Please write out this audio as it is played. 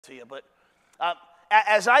to you, but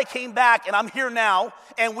as I came back, and I'm here now,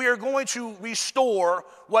 and we are going to restore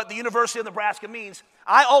what the University of Nebraska means,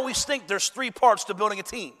 I always think there's three parts to building a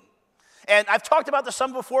team. And I've talked about this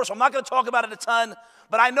some before, so I'm not going to talk about it a ton,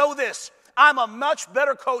 but I know this. I'm a much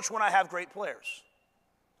better coach when I have great players.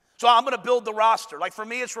 So I'm going to build the roster. Like for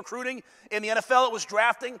me, it's recruiting. In the NFL, it was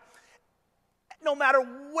drafting. No matter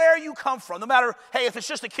where you come from, no matter, hey, if it's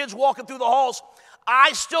just the kids walking through the halls,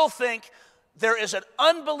 I still think there is an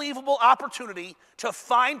unbelievable opportunity to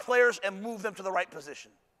find players and move them to the right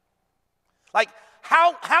position. Like,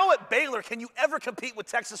 how at Baylor can you ever compete with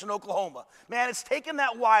Texas and Oklahoma? Man, it's taking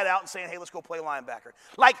that wide out and saying, hey, let's go play linebacker.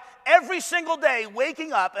 Like, every single day,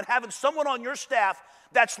 waking up and having someone on your staff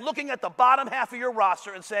that's looking at the bottom half of your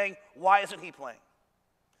roster and saying, why isn't he playing?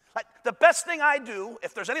 Like, the best thing I do,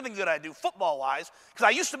 if there's anything good I do, football-wise, because I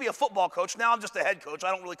used to be a football coach, now I'm just a head coach,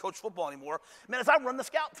 I don't really coach football anymore, man, is I run the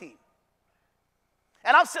scout team.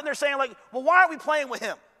 And I'm sitting there saying, like, well, why aren't we playing with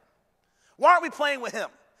him? Why aren't we playing with him?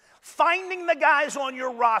 Finding the guys on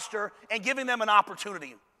your roster and giving them an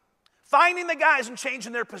opportunity. Finding the guys and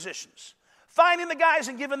changing their positions. Finding the guys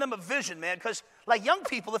and giving them a vision, man, because like young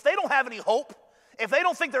people, if they don't have any hope, if they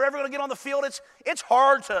don't think they're ever going to get on the field, it's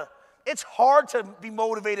hard to be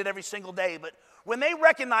motivated every single day. But when they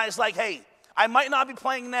recognize, like, hey, I might not be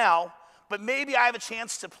playing now, but maybe I have a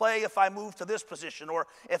chance to play if I move to this position, or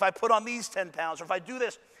if I put on these 10 pounds, or if I do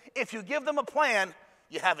this. If you give them a plan,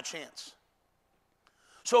 you have a chance.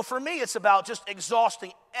 So for me, it's about just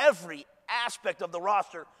exhausting every aspect of the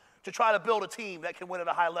roster to try to build a team that can win at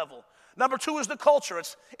a high level. Number two is the culture.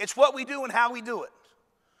 It's what we do and how we do it.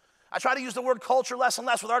 I try to use the word culture less and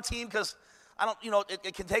less with our team because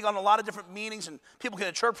it can take on a lot of different meanings and people can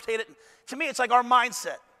interpret it. To me, it's like our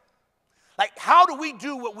mindset. Like, how do we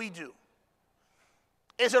do what we do?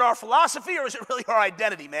 Is it our philosophy or is it really our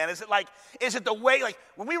identity, man? Is it the way, like,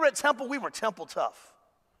 when we were at Temple, we were Temple tough.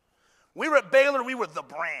 When we were at Baylor, we were the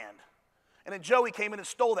brand. And then Joey came in and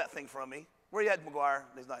stole that thing from me. Where you at, McGuire?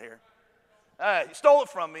 He's not here. He stole it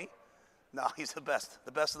from me. No, he's the best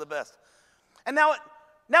of the best. And now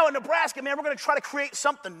in Nebraska, man, we're going to try to create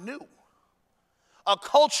something new. A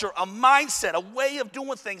culture, a mindset, a way of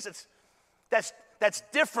doing things that's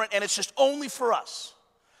different, and it's just only for us.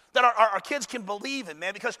 That our kids can believe in,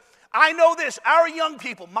 man, because I know this, our young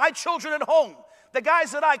people, my children at home, the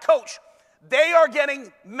guys that I coach, they are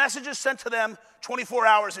getting messages sent to them 24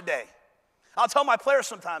 hours a day. I'll tell my players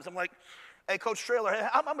sometimes, I'm like, hey, Coach Traylor, hey,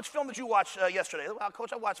 how much film did you watch yesterday? Well,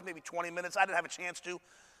 Coach, I watched maybe 20 minutes. I didn't have a chance to.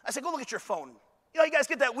 I said, go look at your phone. You guys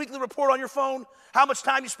get that weekly report on your phone, how much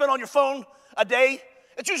time you spend on your phone a day?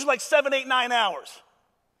 It's usually like 7, 8, 9 hours.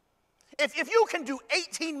 If you can do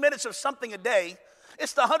 18 minutes of something a day,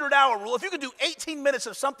 it's the 100-hour rule. If you can do 18 minutes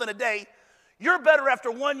of something a day, you're better after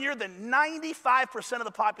 1 year than 95% of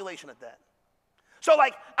the population at that. So,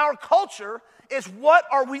 like, our culture is what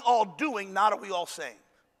are we all doing, not are we all saying.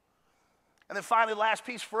 And then finally, the last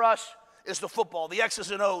piece for us is the football, the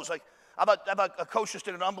X's and O's. Like, I thought a coach just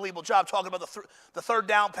did an unbelievable job talking about the third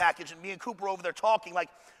down package, and me and Cooper over there talking. Like,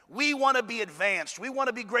 we want to be advanced. We want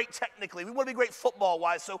to be great technically. We want to be great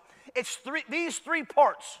football-wise. So it's these three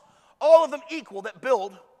parts, all of them equal, that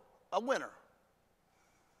build a winner.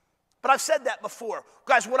 But I've said that before.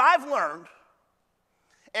 Guys, what I've learned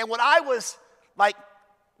and what I was, like,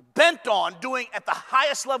 bent on doing at the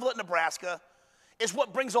highest level at Nebraska is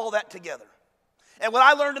what brings all that together. And what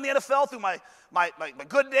I learned in the NFL through my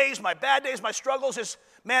good days, my bad days, my struggles is,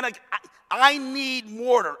 man, I need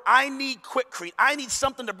mortar. I need quickcrete. I need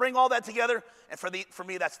something to bring all that together. And for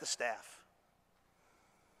me, that's the staff.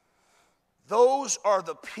 Those are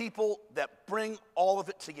the people that bring all of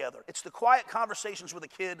it together. It's the quiet conversations with a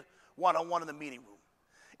kid one-on-one in the meeting room.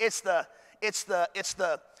 It's the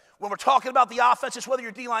when we're talking about the offense, it's whether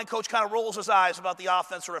your D-line coach kind of rolls his eyes about the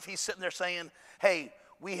offense or if he's sitting there saying, hey,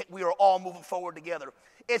 we are all moving forward together.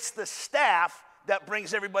 It's the staff that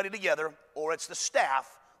brings everybody together, or it's the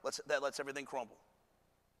staff that lets everything crumble.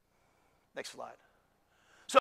 Next slide.